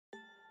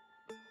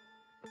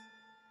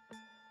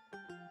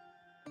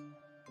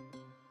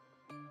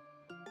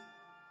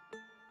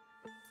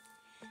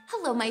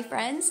Hello, my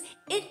friends.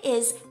 It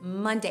is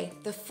Monday,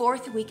 the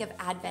 4th week of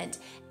Advent.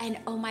 And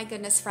oh my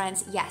goodness,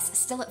 friends, yes,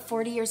 still at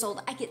 40 years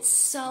old, I get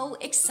so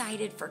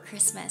excited for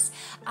Christmas.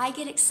 I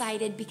get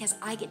excited because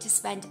I get to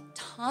spend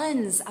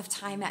tons of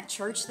time at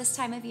church this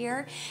time of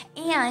year.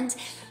 And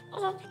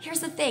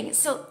here's the thing.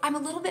 So I'm a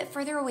little bit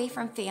further away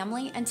from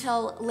family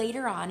until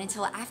later on,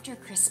 until after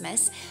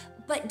Christmas.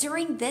 But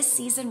during this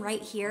season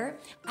right here,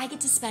 I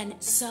get to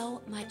spend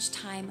so much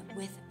time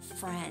with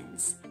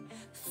friends.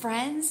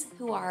 Friends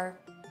who are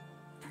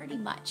pretty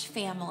much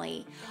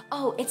family.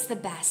 Oh, it's the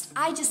best.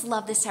 I just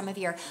love this time of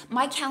year.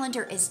 My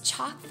calendar is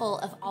chock full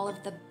of all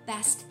of the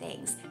best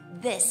things.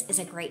 This is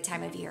a great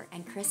time of year,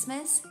 and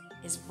Christmas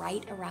is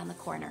right around the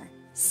corner.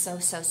 So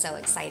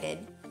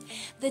excited.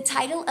 The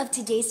title of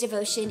today's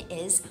devotion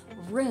is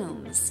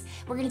Rooms.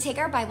 We're going to take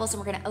our Bibles and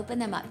we're going to open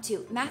them up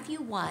to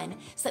Matthew 1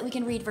 so that we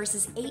can read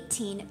verses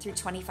 18 through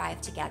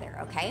 25 together,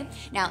 okay?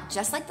 Now,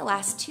 just like the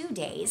last 2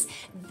 days,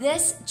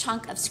 this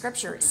chunk of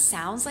scripture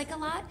sounds like a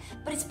lot,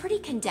 but it's pretty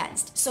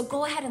condensed. So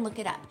go ahead and look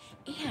it up.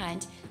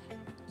 And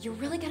you're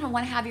really going to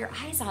want to have your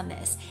eyes on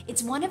this.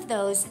 It's one of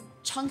those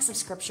chunks of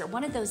scripture,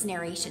 one of those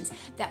narrations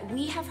that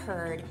we have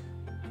heard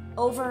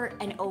over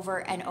and over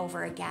and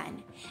over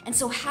again. And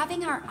so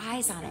having our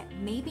eyes on it,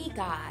 maybe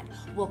God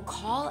will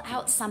call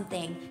out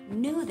something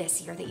new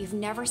this year that you've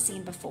never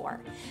seen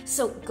before.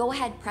 So go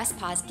ahead, press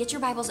pause, get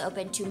your Bibles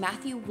open to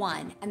Matthew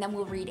 1, and then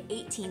we'll read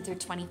 18 through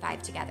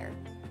 25 together.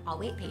 I'll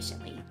wait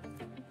patiently.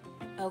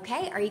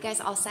 Okay, are you guys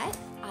all set?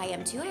 I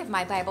am too. I have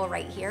my Bible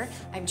right here.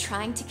 I'm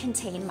trying to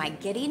contain my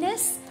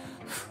giddiness.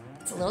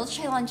 It's a little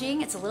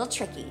challenging. It's a little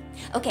tricky.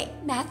 Okay,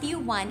 Matthew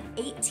 1,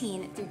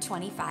 18 through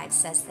 25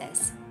 says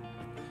this.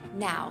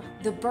 Now,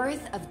 the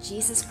birth of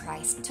Jesus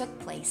Christ took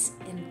place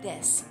in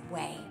this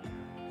way.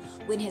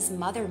 When his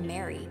mother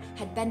Mary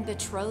had been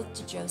betrothed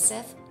to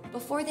Joseph,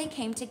 before they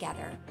came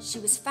together, she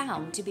was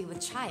found to be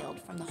with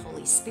child from the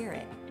Holy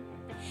Spirit.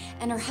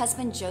 And her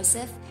husband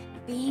Joseph,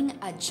 being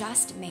a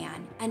just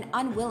man and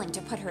unwilling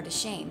to put her to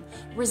shame,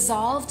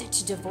 resolved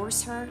to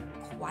divorce her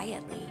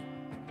quietly.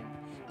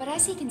 But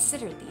as he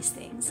considered these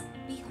things,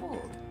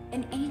 behold,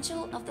 an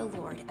angel of the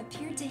Lord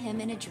appeared to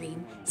him in a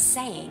dream,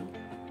 saying,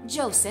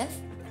 Joseph,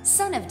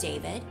 son of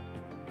David,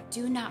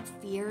 do not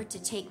fear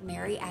to take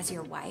Mary as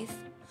your wife,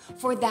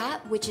 for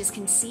that which is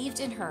conceived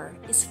in her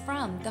is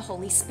from the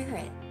Holy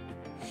Spirit.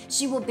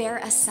 She will bear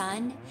a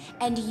son,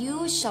 and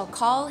you shall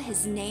call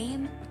his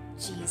name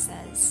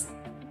Jesus,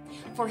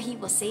 for he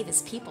will save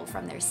his people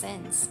from their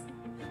sins.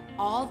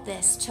 All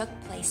this took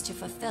place to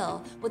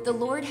fulfill what the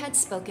Lord had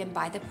spoken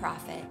by the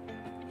prophet.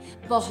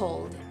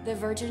 Behold, the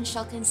virgin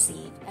shall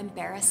conceive and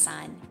bear a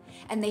son,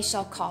 and they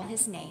shall call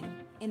his name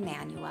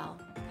Immanuel,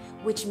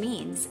 which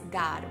means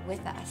God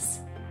with us.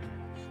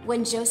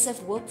 When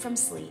Joseph woke from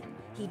sleep,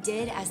 he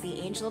did as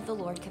the angel of the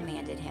Lord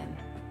commanded him.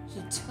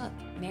 He took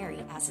Mary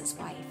as his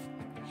wife,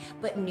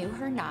 but knew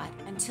her not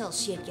until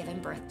she had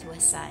given birth to a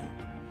son,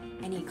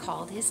 and he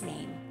called his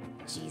name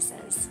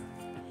Jesus.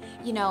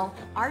 You know,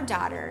 our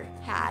daughter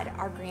had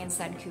our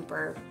grandson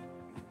Cooper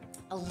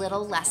a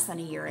little less than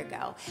a year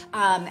ago.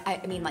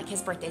 I mean, like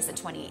his birthday's the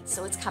 28th,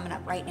 so it's coming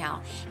up right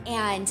now.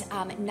 And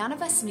none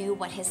of us knew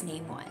what his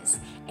name was.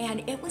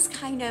 And it was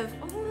kind of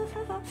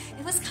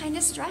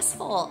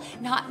stressful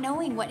not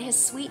knowing what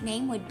his sweet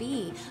name would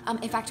be.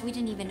 In fact, we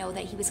didn't even know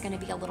that he was going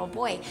to be a little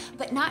boy.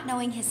 But not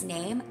knowing his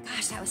name,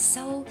 gosh, that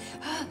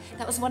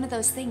was one of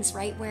those things,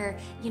 right? Where,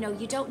 you know,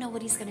 you don't know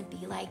what he's going to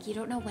be like. You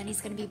don't know when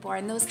he's going to be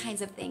born, those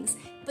kinds of things.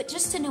 But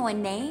just to know a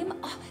name,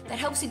 that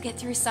helps you get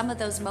through some of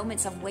those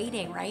moments of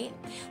waiting, right?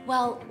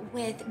 Well,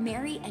 with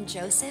Mary and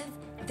Joseph,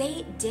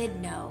 they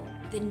did know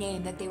the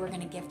name that they were going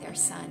to give their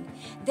son.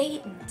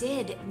 They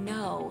did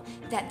know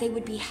that they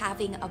would be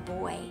having a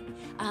boy.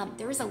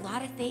 There was a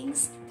lot of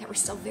things that were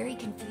still very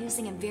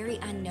confusing and very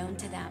unknown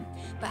to them.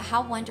 But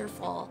how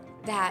wonderful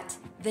that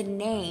the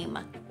name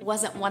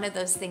wasn't one of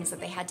those things that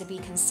they had to be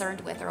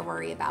concerned with or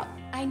worry about.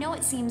 I know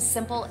it seems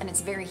simple and it's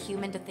very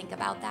human to think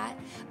about that,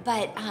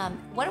 but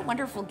what a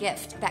wonderful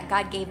gift that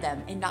God gave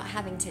them in not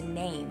having to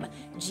name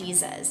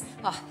Jesus.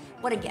 Oh,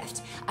 what a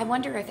gift. I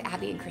wonder if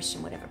Abby and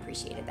Christian would have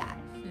appreciated that.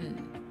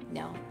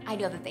 No, I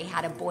know that they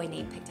had a boy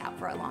name picked out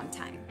for a long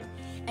time.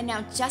 And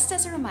now, just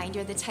as a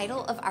reminder, the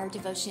title of our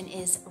devotion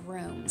is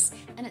Rooms,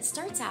 and it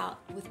starts out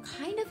with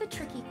kind of a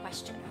tricky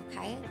question,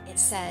 okay? It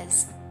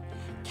says,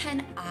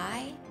 can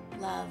I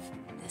love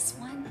this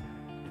one?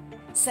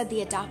 Said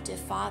the adoptive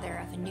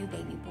father of a new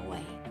baby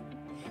boy,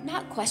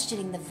 not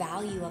questioning the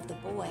value of the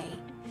boy,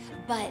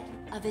 but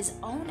of his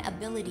own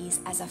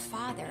abilities as a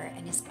father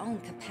and his own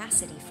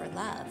capacity for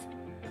love.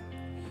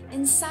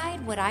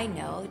 Inside what I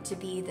know to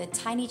be the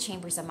tiny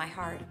chambers of my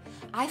heart,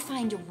 I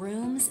find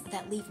rooms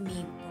that leave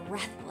me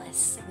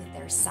breathless with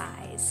their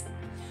size.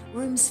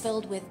 Rooms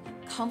filled with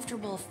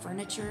comfortable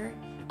furniture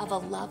of a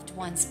loved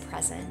one's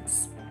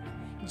presence.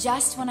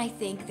 Just when I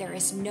think there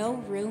is no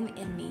room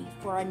in me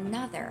for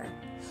another,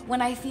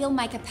 when I feel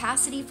my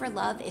capacity for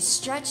love is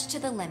stretched to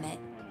the limit,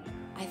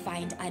 I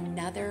find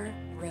another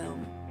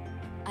room,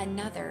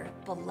 another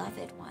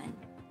beloved one.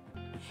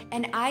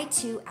 And I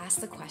too ask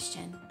the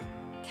question,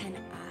 can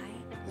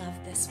I love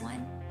this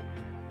one?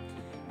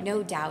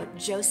 No doubt,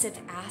 Joseph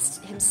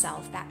asked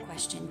himself that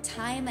question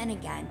time and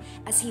again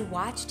as he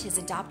watched his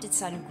adopted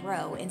son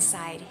grow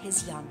inside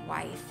his young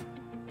wife.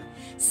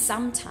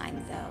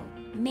 Sometime, though,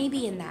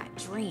 maybe in that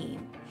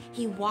dream,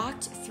 he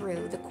walked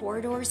through the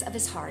corridors of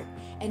his heart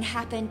and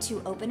happened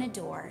to open a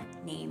door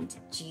named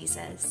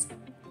Jesus,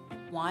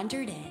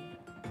 wandered in,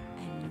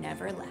 and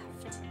never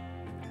left.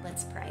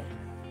 Let's pray.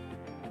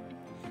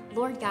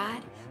 Lord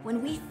God,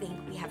 when we think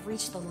we have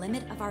reached the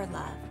limit of our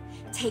love,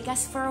 take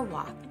us for a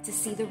walk to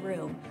see the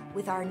room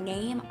with our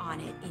name on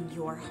it in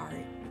your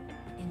heart.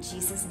 In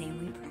Jesus' name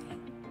we pray.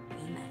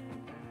 Amen.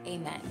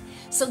 Amen.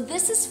 So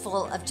this is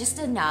full of just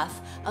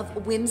enough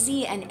of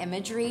whimsy and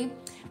imagery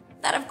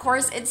that, of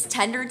course, it's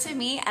tender to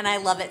me and I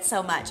love it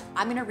so much.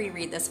 I'm going to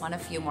reread this one a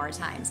few more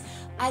times.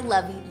 I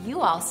love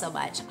you all so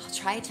much. I'll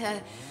try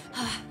to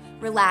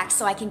relax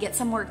so I can get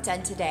some work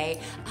done today.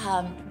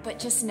 But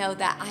just know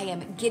that I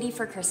am giddy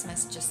for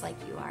Christmas just like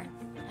you are.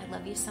 I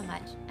love you so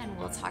much, and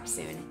we'll talk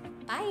soon.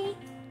 Bye.